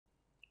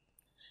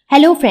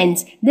Hello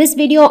friends, this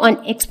video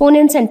on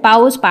Exponents and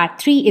Powers Part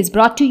 3 is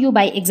brought to you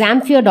by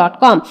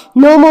examfear.com.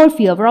 No more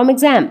fear from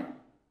exam.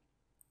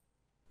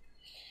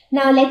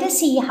 Now let us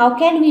see how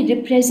can we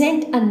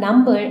represent a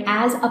number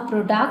as a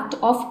product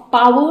of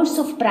powers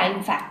of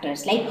prime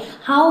factors. Like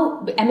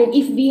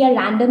if we are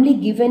randomly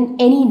given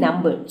any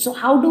number, so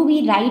how do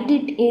we write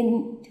it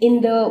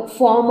in the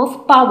form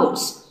of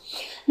powers?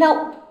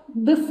 Now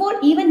before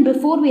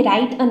we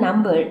write a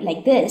number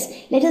like this,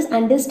 let us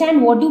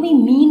understand what do we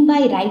mean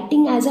by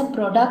writing as a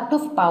product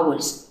of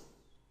powers.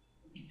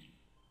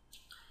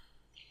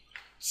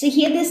 So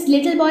here this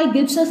little boy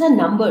gives us a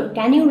number.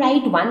 Can you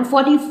write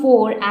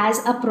 144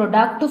 as a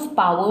product of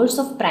powers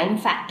of prime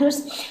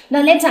factors?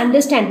 Now let's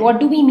understand what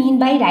do we mean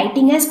by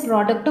writing as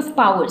product of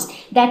powers.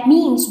 That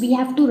means we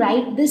have to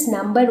write this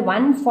number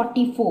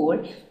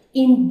 144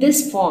 in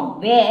this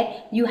form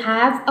where you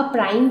have a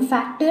prime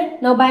factor.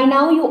 Now by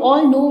now you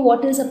all know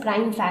what is a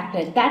prime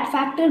factor. That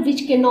factor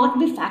which cannot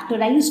be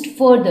factorized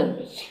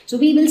further. So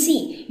we will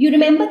see. You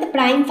remember the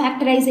prime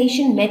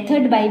factorization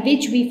method by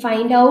which we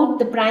find out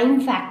the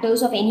prime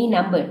factors of any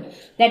number.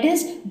 That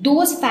is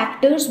those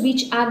factors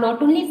which are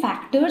not only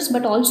factors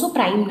but also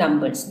prime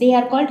numbers. They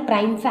are called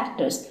prime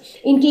factors.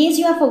 In case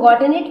you have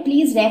forgotten it,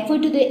 please refer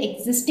to the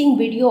existing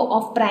video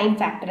of prime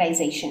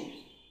factorization.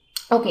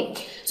 Okay,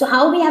 so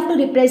how we have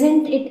to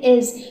represent it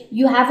is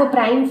you have a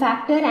prime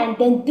factor and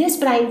then this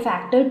prime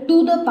factor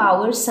to the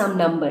power some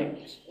number.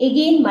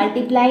 Again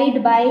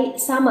multiplied by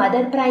some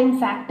other prime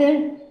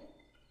factor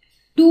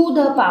to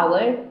the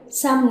power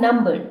some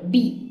number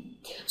b.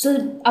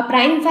 So a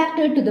prime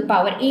factor to the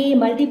power a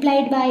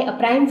multiplied by a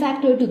prime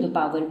factor to the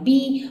power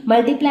b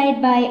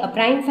multiplied by a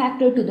prime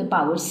factor to the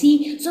power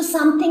c. So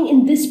something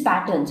in this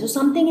pattern, so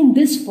something in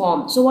this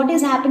form. So what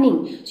is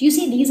happening? So you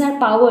see these are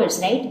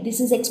powers, right? This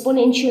is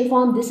exponential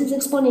form, this is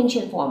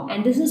exponential form,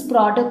 and this is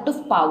product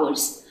of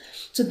powers.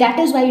 So that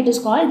is why it is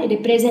called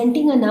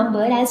representing a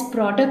number as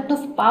product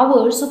of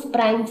powers of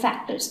prime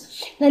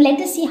factors. Now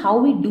let us see how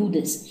we do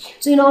this.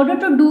 So in order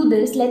to do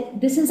this,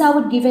 this is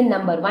our given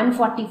number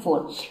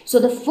 144. So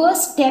the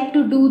first step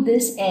to do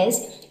this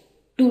is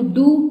to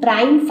do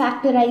prime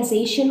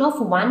factorization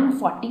of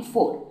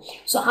 144.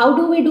 So how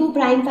do we do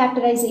prime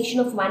factorization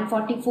of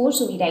 144?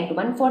 So we write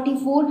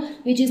 144,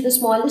 which is the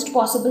smallest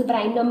possible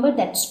prime number,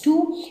 that's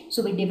 2.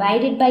 So we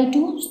divide it by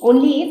 2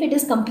 only if it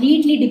is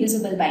completely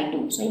divisible by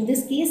 2. So in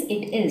this case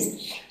it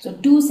is. So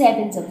 2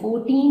 7s are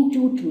 14,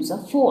 2 2s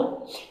are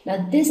 4.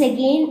 Now this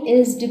again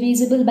is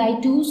divisible by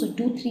 2. So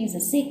 2 3s are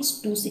 6,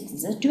 2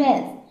 6s are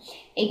 12.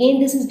 Again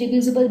this is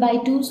divisible by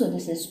 2. So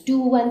this is 2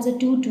 1s are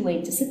 2, 2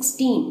 8s are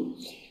 16.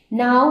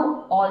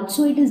 Now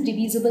also it is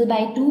divisible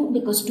by 2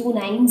 because 2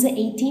 9s are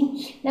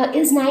 18. Now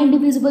is 9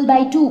 divisible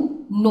by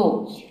 2?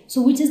 No.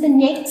 So which is the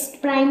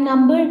next prime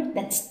number?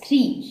 That's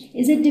 3.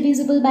 Is it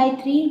divisible by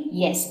 3?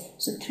 Yes.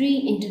 So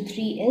 3 into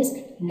 3 is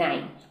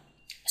 9.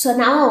 So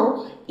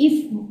now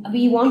if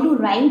we want to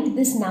write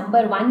this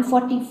number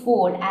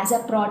 144 as a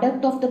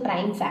product of the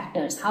prime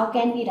factors, how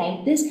can we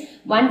write this?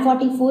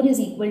 144 is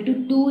equal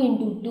to 2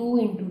 into 2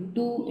 into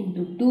 2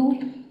 into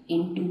 2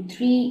 into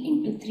 3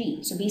 into 3.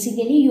 So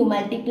basically you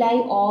multiply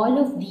all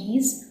of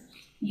these,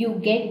 you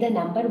get the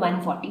number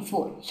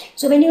 144.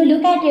 So when you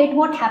look at it,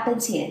 what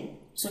happens here?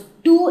 So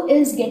 2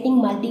 is getting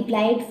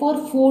multiplied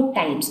for 4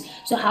 times.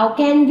 So how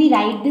can we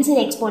write this in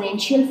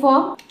exponential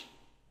form?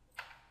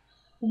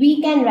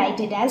 We can write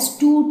it as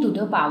 2 to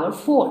the power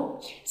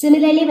 4.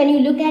 Similarly, when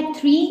you look at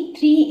 3,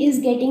 3 is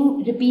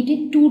getting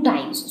repeated 2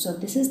 times. So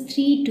this is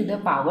 3 to the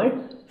power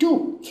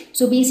 2.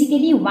 So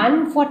basically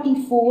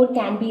 144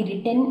 can be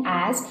written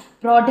as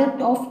product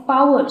of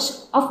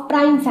powers of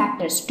prime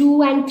factors.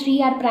 2 and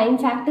 3 are prime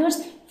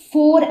factors.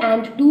 4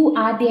 and 2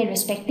 are their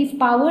respective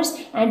powers,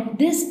 and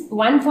this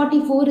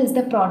 144 is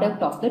the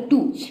product of the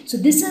 2. So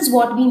this is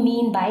what we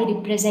mean by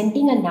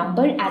representing a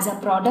number as a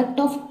product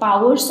of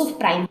powers of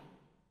prime.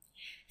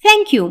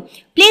 Thank you.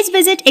 Please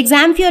visit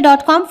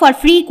examfear.com for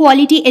free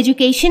quality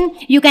education.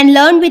 You can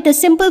learn with a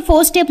simple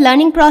 4-step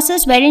learning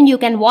process wherein you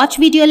can watch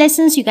video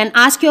lessons, you can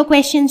ask your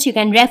questions, you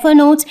can refer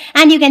notes,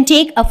 and you can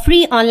take a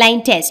free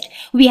online test.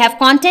 We have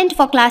content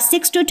for class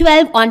 6 to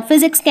 12 on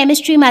physics,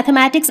 chemistry,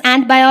 mathematics,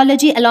 and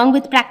biology along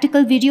with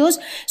practical videos.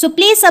 So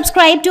please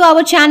subscribe to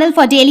our channel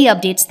for daily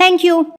updates. Thank you.